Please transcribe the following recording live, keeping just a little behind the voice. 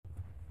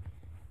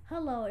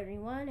Hello,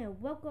 everyone,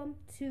 and welcome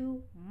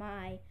to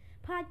my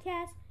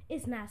podcast.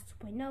 It's Nas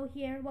 2.0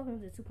 here. Welcome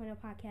to the 2.0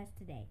 podcast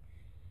today.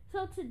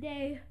 So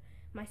today,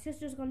 my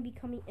sister's going to be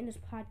coming in this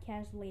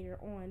podcast later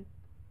on,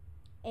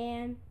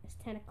 and it's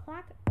 10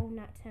 o'clock. Oh,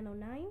 not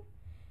 10:09.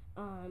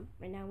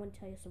 Right now, I'm going to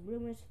tell you some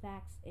rumors,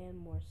 facts, and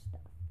more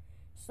stuff.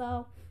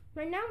 So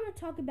right now, I'm going to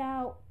talk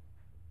about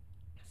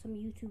some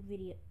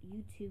YouTubers,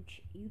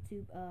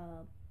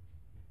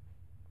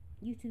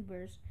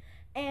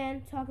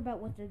 and talk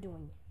about what they're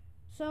doing.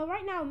 So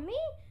right now,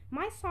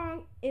 my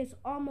song is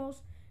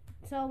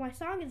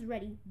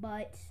ready,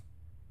 but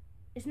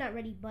it's not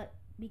ready, but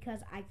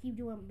because I keep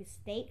doing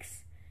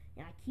mistakes,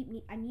 and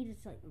I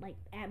needed to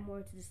add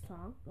more to this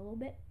song a little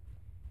bit.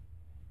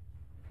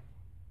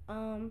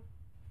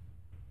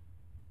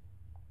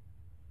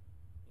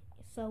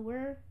 So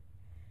we're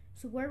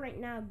right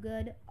now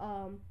good.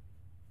 All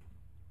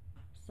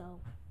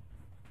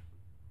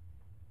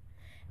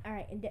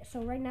right,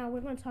 so right now we're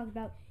going to talk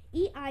about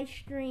EI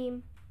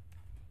Stream.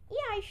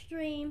 EI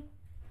Stream,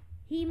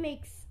 he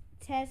makes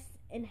tests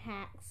and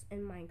hacks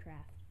in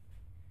Minecraft.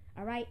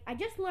 All right, I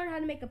just learned how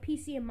to make a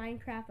PC in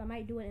Minecraft. I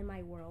might do it in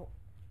my world.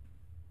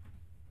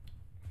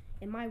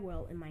 In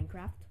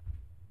Minecraft.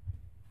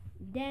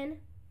 Then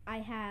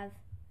I have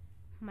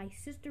my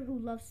sister who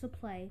loves to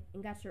play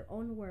and got her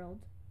own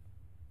world.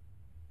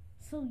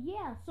 So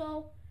yeah,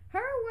 so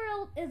her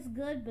world is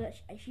good, but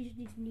she just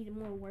needed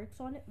more work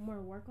on it.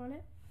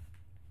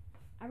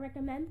 I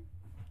recommend.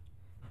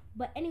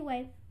 But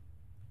anyway,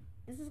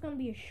 this is going to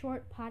be a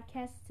short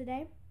podcast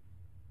today.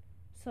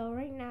 So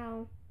right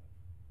now,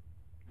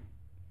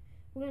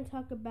 we're going to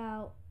talk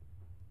about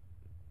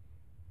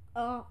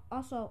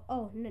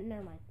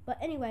never mind. But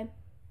anyway,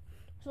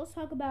 so let's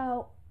talk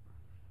about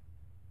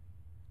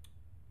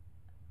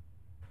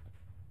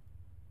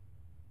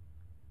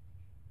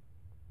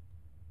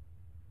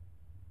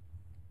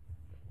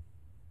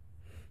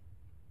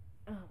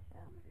my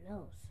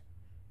nose.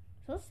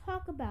 So let's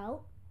talk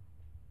about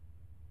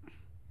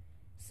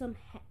some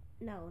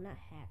not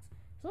hacks.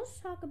 So let's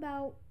talk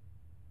about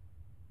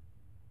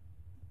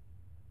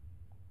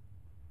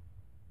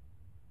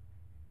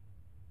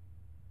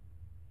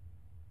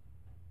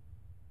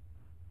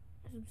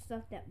some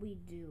stuff that we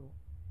do.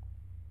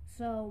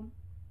 So,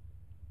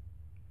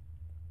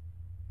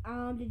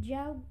 did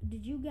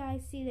you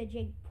guys see the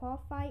Jake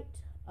Paul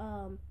fight?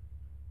 I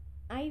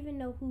even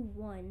know who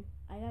won.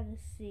 I gotta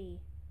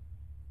see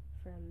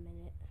for a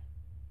minute.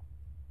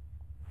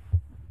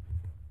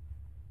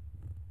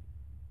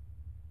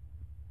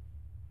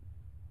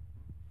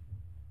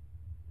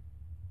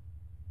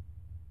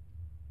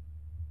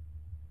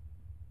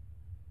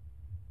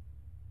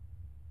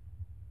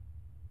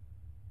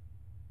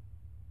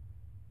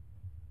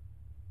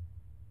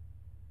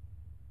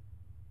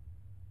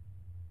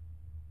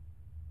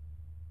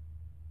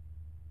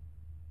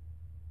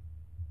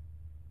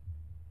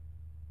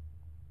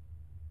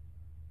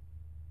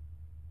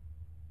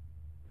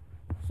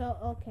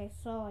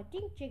 So I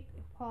think Jake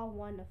Paul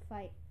won the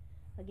fight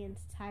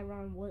against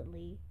Tyron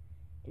Woodley,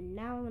 and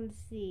now I'm gonna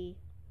see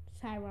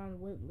Tyron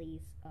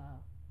Woodley's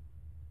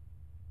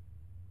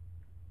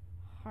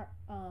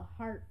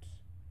heart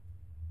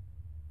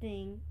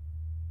thing.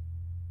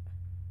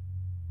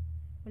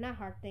 Well, not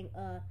heart thing.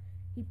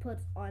 He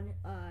puts on.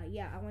 I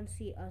want to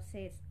see.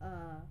 Say it's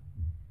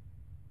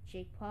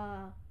Jake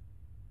Paul.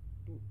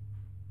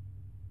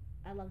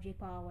 I love Jake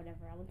Paul.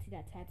 Whatever. I want to see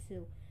that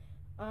tattoo.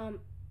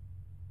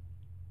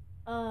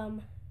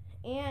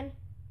 And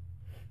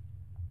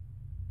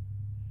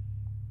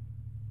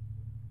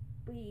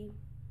we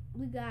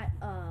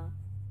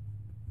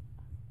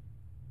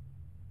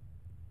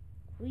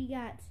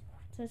got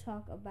to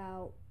talk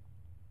about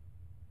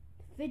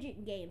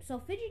fidget games. So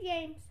fidget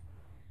games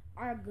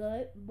are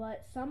good,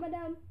 but some of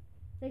them,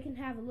 they can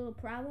have a little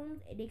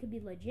problems. They could be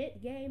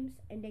legit games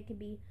and they could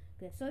be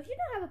good. So if you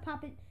don't have a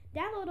Pop It,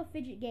 download a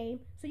fidget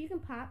game so you can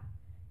pop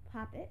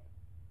it.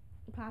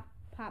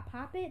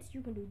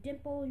 You can do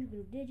dimples, you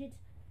can do digits,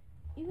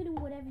 you can do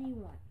whatever you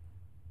want.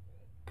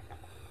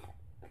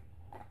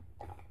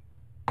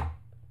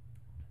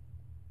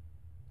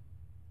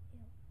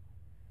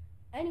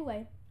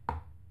 Anyway,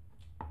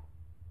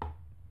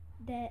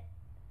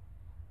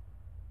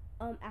 so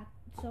I'm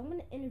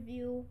gonna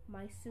interview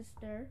my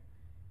sister.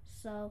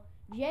 So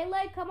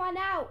Jayla, come on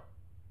out.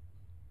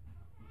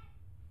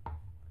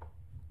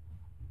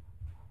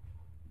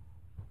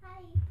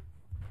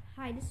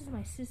 Hi, this is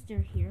my sister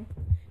here.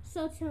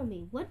 So tell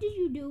me, what did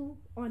you do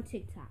on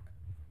TikTok?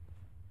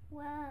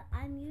 Well,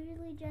 I'm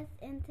usually just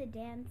into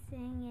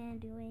dancing and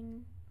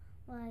doing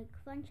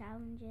fun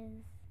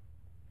challenges.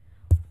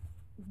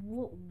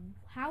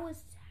 How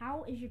is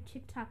your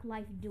TikTok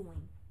life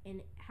doing,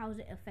 and how is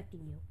it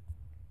affecting you?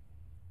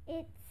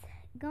 It's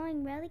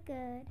going really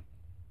good.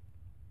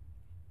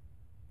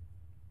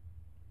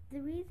 The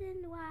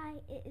reason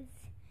why it is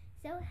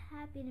so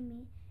happy to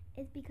me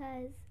is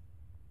because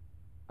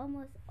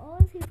almost all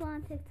the people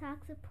on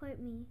TikTok support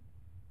me.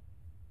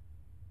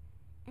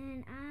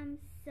 And I'm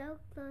so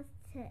close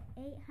to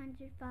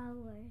 800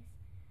 followers.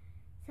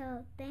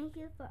 So thank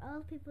you for all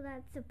the people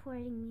that's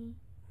supporting me.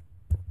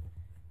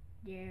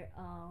 There.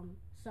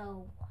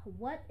 So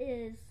what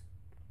is?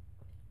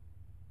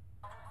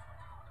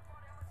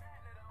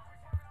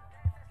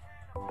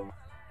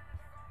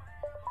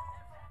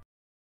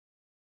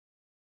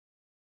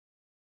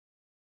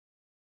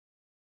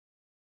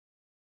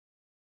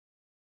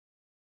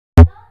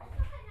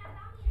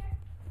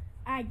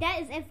 Alright,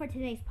 that is it for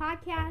today's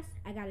podcast.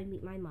 I gotta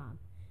meet my mom.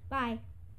 Bye.